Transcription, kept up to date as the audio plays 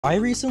I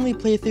recently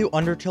played through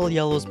Undertale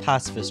Yellow's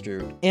Pacifist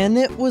route, and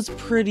it was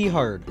pretty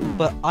hard,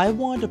 but I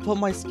wanted to put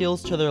my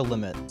skills to their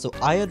limit, so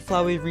I had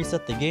Flowey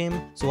reset the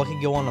game so I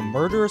could go on a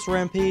murderous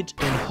rampage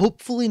and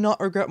hopefully not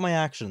regret my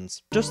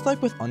actions. Just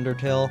like with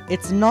Undertale,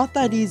 it's not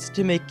that easy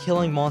to make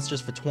killing monsters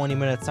for 20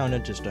 minutes sound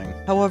interesting.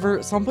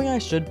 However, something I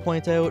should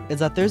point out is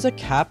that there's a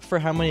cap for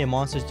how many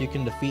monsters you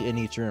can defeat in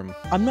each room.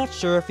 I'm not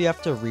sure if you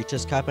have to reach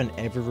this cap in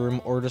every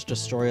room or just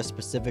destroy a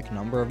specific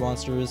number of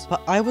monsters,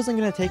 but I wasn't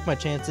going to take my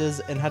chances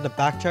and had to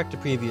backtrack to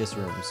previous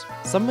rooms.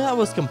 Something that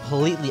was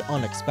completely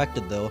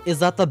unexpected though is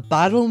that the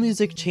battle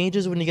music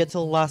changes when you get to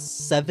the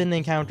last 7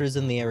 encounters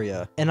in the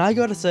area, and I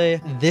gotta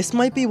say, this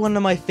might be one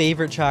of my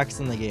favorite tracks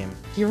in the game.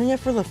 Hearing it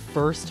for the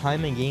first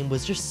time in game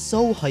was just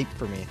so hype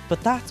for me,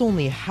 but that's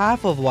only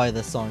half of why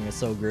this song is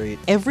so great.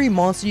 Every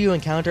monster you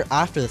encounter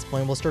after this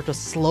point will start to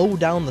slow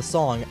down the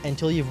song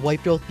until you've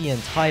wiped out the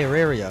entire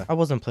area. I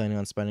wasn't planning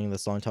on spending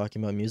this song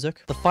talking about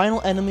music. The final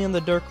enemy in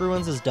the Dark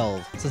Ruins is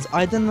Delve, since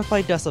I didn't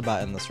fight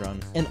Decibat in this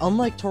run, and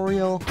unlike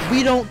Toriel,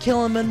 we don't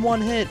kill him in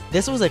one hit.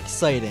 This was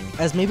exciting,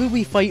 as maybe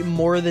we fight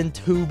more than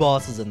 2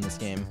 bosses in this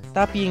game.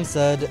 That being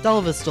said,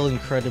 Delve is still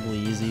incredibly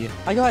easy.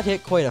 I got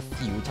hit quite a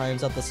few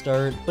times at the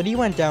start, but he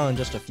went down in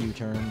just a few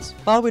turns.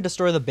 Thought we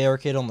destroy the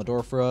barricade on the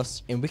door for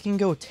us, and we can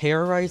go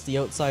terrorize the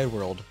outside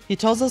world. He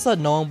tells us that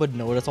no one would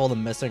notice all the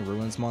missing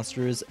ruins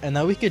monsters, and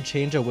that we could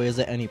change our ways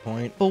at any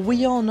point, but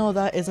we all know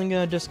that isn't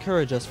gonna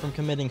discourage us from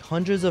committing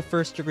hundreds of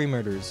first-degree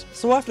murders.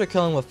 So after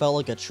killing what felt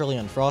like a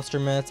trillion frost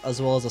hermits,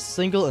 as well as a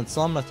single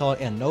Insomnathought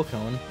and No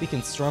Cone, we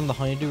can storm the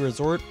Honeydew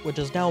Resort, which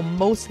is now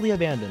mostly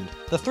abandoned.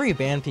 The 3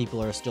 band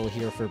people are still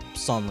here for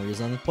some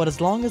reason, but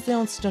as long as they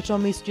don't snitch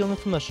on me stealing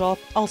from the shop,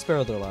 I'll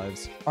spare their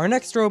lives. Our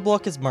next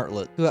roadblock is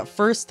Martlet, who at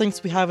first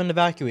thinks we haven't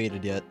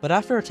evacuated yet, but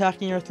after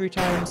attacking her 3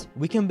 times,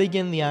 we can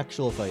begin the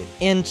actual fight.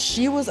 And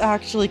she was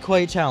actually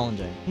quite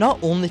challenging. Not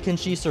only can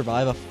she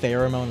survive a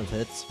fair amount of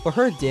hits, but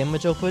her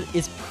damage output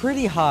is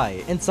pretty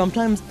high, and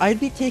sometimes I'd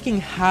be taking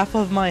half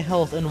of my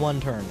health in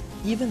one turn.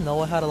 Even though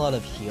I had a lot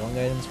of healing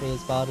items for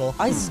this battle,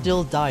 I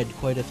still died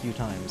quite a few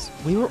times.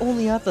 We were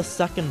only at the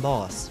 2nd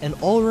boss, and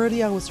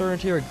already I was starting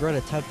to regret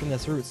attempting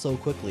this route so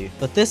quickly.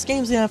 But this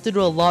game's gonna have to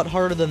do a lot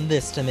harder than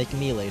this to make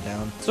me lay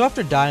down. So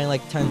after dying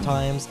like 10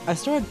 times, I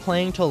started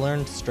playing to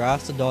learn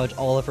strats to dodge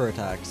all of her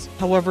attacks.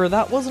 However,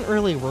 that wasn't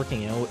really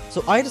working out,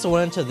 so I just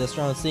went into this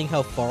round seeing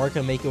how far I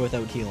could make it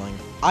without healing.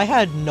 I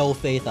had no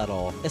faith at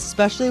all,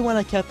 especially when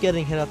I kept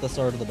getting hit at the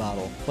start of the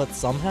battle. But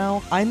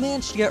somehow, I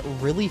managed to get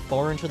really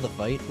far into the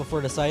fight before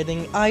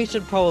deciding I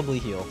should probably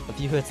heal. A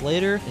few hits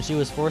later, and she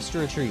was forced to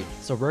retreat,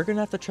 so we're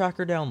gonna have to track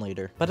her down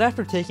later. But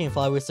after taking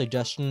Flyway's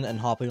suggestion and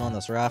hopping on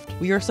this raft,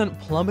 we are sent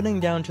plummeting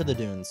down to the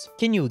dunes.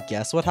 Can you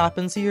guess what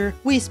happens here?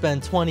 We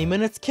spend 20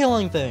 minutes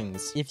killing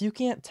things! If you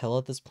can't tell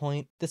at this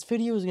point, this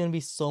video is gonna be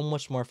so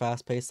much more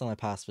fast-paced than my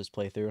Pacifist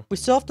playthrough. We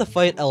still have to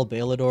fight El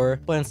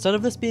Bailador, but instead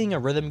of this being a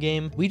rhythm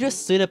game, we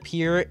just sit up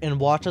here and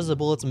watch as the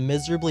bullets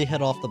miserably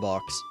hit off the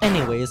box.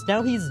 Anyways,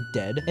 now he's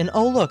dead, and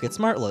oh look, it's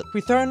Martlet.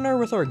 We threaten her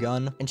with our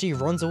gun, and she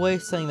runs away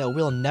saying that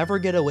we'll never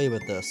get away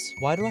with this.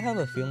 Why do I have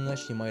a feeling that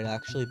she might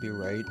actually be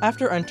right?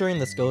 After entering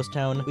this ghost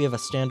town, we have a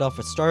standoff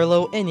with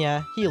Starlo, and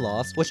yeah, he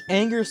lost, which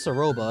angers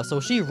Saroba, so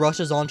she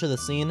rushes onto the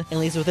scene and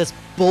leaves with this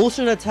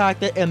bullshit attack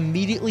that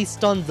immediately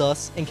stuns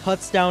us and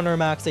cuts down our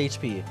max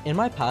HP. In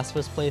my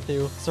Pacifist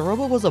playthrough,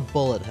 Saroba was a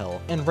bullet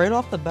hell, and right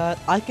off the bat,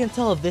 I can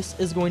tell this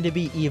is going to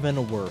be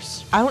even worse.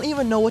 I don't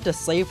even know what to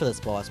say for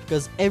this boss,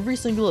 because every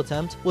single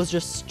attempt was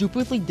just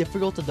stupidly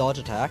difficult to dodge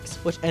attacks,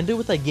 which ended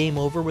with a game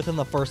over within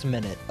the first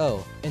minute.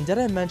 Oh, and did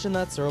I mention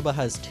that Saroba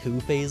has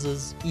 2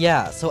 phases?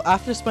 Yeah, so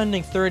after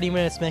spending 30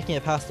 minutes making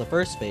it past the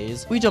first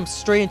phase, we jump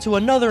straight into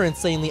another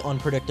insanely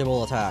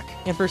unpredictable attack.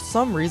 And for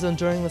some reason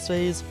during this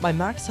phase, my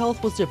max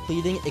health was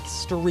depleting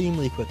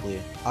extremely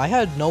quickly. I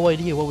had no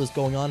idea what was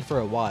going on for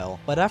a while,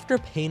 but after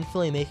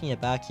painfully making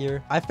it back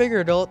here, I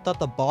figured out that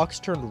the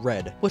box turned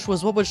red, which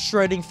was what was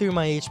shredding through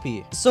my HP.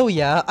 So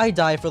yeah, I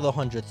die for the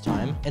 100th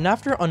time, and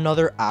after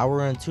another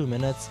hour and 2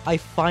 minutes, I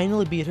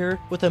finally beat her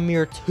with a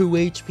mere 2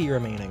 HP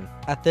remaining.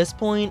 At this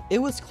point, it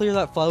was clear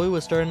that Flowey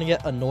was starting to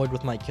get annoyed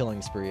with my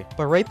killing spree,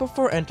 but right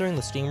before entering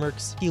the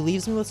Steamworks, he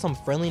leaves me with some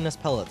friendliness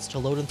pellets to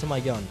load into my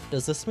gun.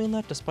 Does this mean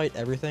that despite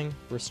everything,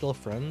 we're still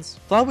friends?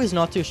 Flowey's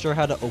not too sure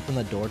how to open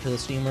the door to the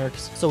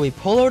Steamworks, so we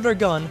pull out our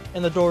gun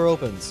and the door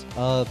opens.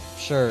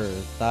 Sure,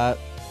 that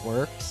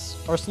works.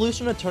 Our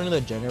solution to turning the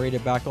generator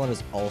back on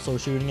is also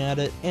shooting at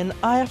it, and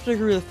I have to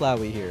agree with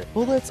Flowey here.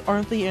 Bullets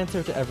aren't the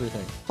answer to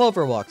everything.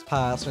 Clover walks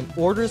past and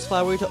orders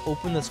Flowey to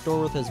open this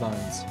door with his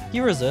vines. He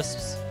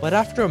resists, but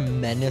after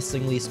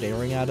menacingly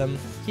staring at him,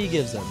 he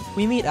gives in.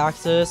 We meet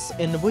Axis,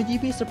 and would you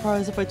be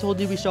surprised if I told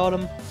you we shot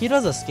him? He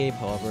does escape,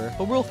 however,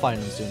 but we'll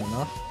find him soon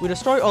enough. We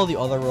destroy all the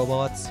other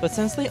robots, but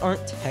since they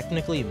aren't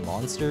technically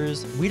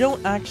monsters, we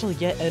don't actually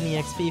get any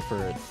XP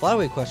for it.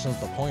 Flowey questions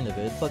the point of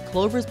it, but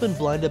Clover's been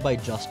blinded by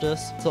just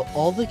justice, so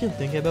all they can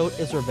think about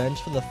is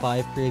revenge for the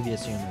 5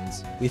 previous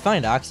humans. We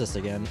find Axis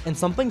again, and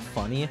something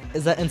funny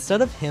is that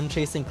instead of him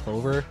chasing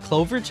Clover,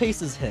 Clover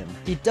chases him.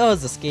 He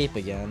does escape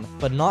again,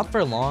 but not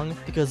for long,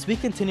 because we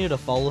continue to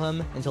follow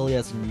him until he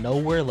has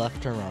nowhere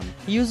left to run.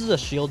 He uses a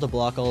shield to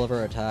block all of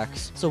our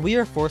attacks, so we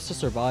are forced to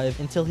survive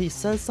until he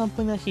says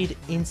something that he'd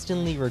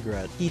instantly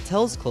regret. He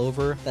tells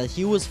Clover that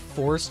he was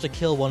forced to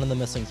kill one of the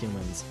missing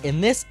humans,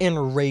 and this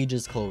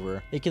enrages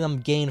Clover, making them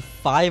gain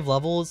 5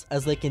 levels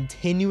as they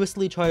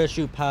continuously try to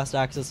shoot past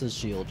Axis's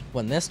shield.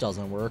 When this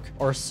doesn't work,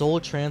 our soul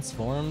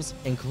transforms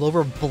and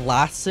Clover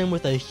blasts him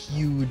with a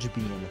huge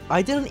beam.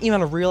 I didn't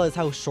even realize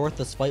how short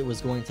this fight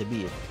was going to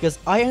be, because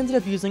I ended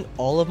up using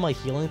all of my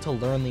healing to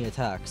learn the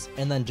attacks,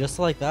 and then just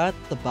like that,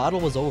 the battle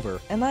was over.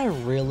 And I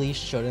really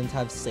shouldn't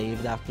have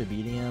saved after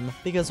beating him,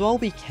 because while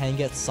we can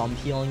get some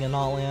healing in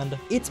Hotland,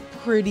 it's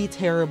pretty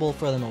terrible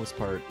for the most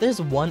part.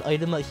 There's one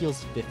item that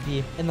heals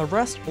 50, and the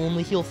rest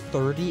only heal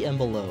 30 and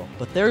below.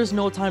 But there's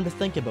no time to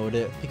think about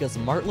it, because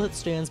Martlet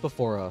stands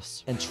before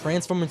us, and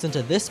transforms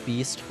into this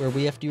beast, where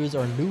we have to use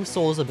our new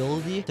soul's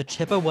ability to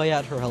chip away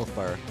at her health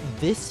bar.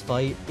 This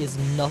fight is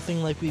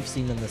nothing like we've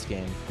seen in this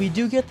game. We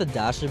do get the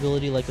dash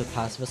ability like with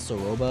Pacifist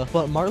Soroba,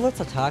 but Martlet's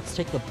attacks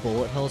take the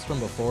bullet hells from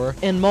before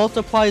and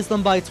multiplies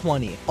them by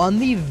 20. On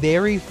the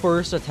very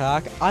first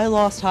attack, I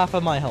lost half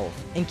of my health.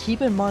 And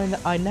keep in mind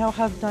that I now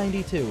have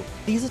 92.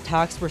 These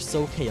attacks were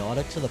so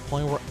chaotic to the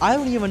point where I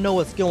don't even know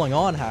what's going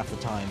on half the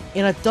time.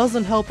 And it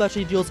doesn't help that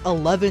she deals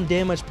 11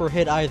 damage per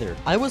hit either.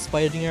 I was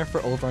fighting her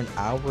for over an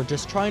hour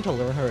just trying to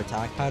learn her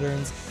attack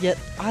patterns, yet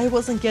I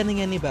wasn't getting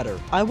any better.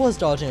 I was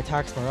dodging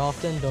attacks more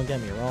often, don't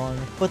get me wrong,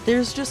 but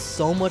there's just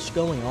so much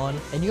going on,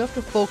 and you have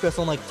to focus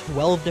on like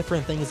 12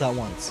 different things at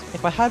once.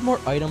 If I had more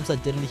items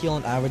that didn't heal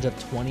an average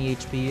of 20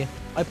 HP,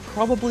 I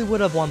probably would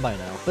have won by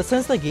now. But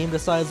since the game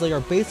decides they are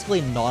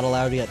basically not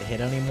allowed to get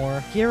hit anymore,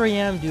 here I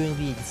am doing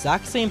the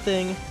exact same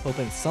thing,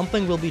 hoping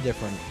something will be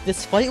different.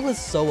 This fight was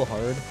so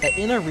hard that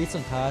in a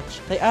recent patch,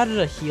 they added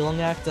a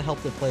healing act to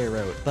help the player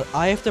out, but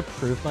I have to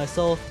prove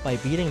myself by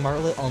beating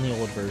Martlet on the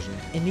old version.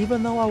 And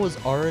even though I was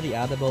already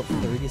at about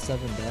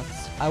 37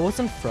 deaths, I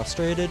wasn't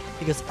frustrated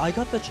because I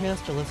got the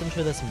chance to listen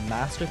to this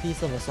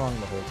masterpiece of a song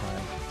the whole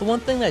time. The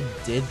one thing that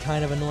did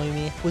kind of annoy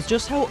me was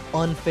just how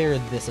unfair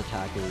this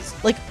attack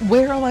is. Like,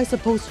 where am I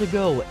supposed to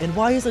go, and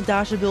why is the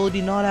dash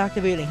ability not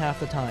activating half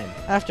the time?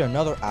 After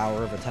another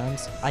hour of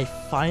attempts, I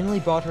finally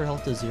brought her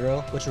health to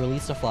 0, which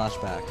released a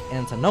flashback.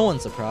 And to no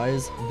one's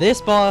surprise,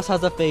 this boss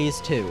has a phase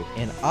 2,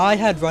 and I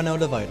had run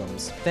out of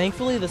items.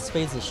 Thankfully, this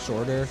phase is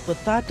shorter,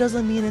 but that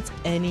doesn't mean it's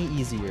any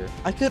easier.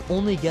 I could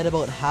only get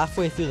about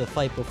halfway through the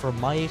fight before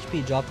my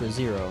HP dropped to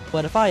 0,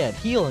 but if I had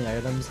healing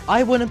items,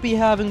 I wouldn't be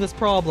having this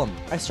problem.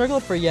 I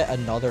struggled for yet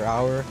another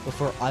hour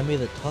before I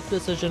made the tough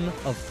decision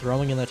of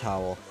throwing in the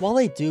towel. While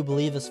I do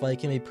believe this fight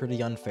can be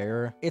pretty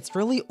unfair, it's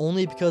really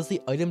only because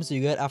the items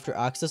you get after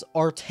Axis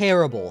are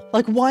terrible.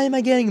 Like, why am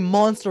I getting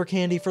monster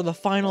candy for the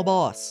final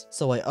boss?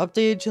 So I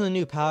updated to the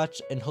new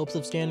patch in hopes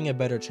of standing a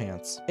better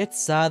chance. It's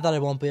sad that I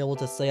won't be able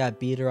to say I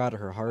beat her at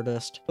her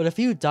hardest, but if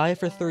you die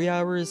for 3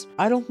 hours,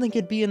 I don't think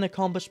it'd be an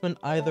accomplishment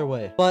either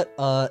way. But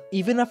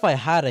even if I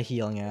had a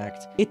healing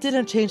act, it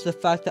didn't change the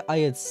fact that I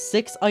had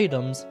 6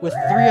 items, with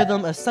 3 of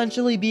them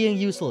essentially being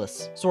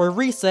useless. So I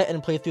reset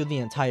and played through the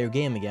entire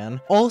game again,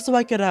 also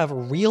I could have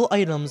real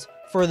items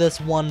for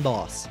this one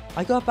boss.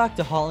 I got back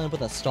to Hotland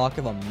with a stock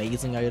of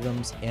amazing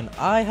items, and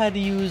I had to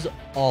use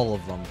all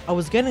of them. I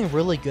was getting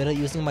really good at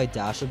using my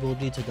dash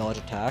ability to dodge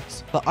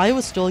attacks, but I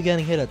was still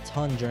getting hit a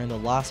ton during the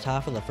last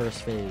half of the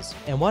first phase.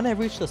 And when I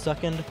reached the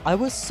second, I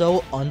was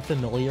so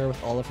unfamiliar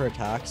with all of her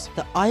attacks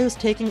that I was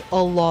taking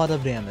a lot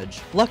of damage.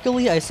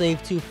 Luckily, I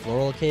saved 2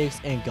 floral cakes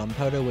and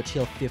gunpowder, which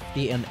heal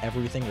 50 and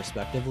everything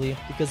respectively,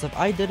 because if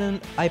I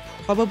didn't, I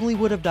probably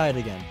would have died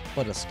again.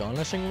 But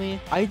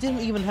astonishingly, I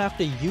didn't even have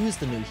to use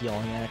the new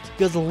healing act,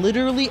 because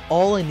literally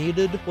all I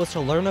needed was to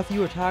learn a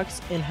few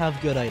attacks and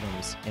have good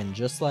items. And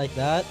just like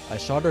that, I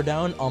shot her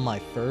down on my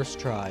first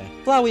try.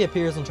 Flowey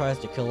appears and tries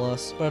to kill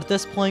us, but at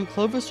this point,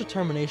 Clover's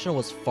determination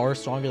was far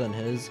stronger than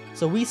his,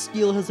 so we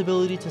steal his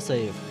ability to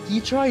save. He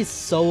tries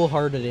so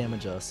hard to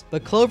damage us,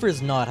 but Clover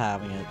is not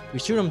having it. We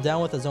shoot him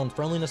down with his own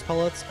friendliness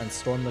pellets and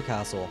storm the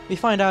castle. We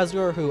find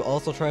Asgore, who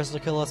also tries to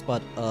kill us,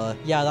 but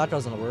yeah, that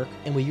doesn't work,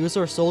 and we use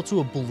our soul to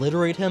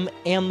obliterate him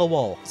and the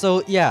wall.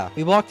 So yeah,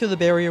 we walk through the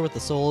barrier with the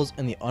souls,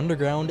 and the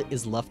underground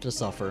is left to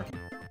suffer.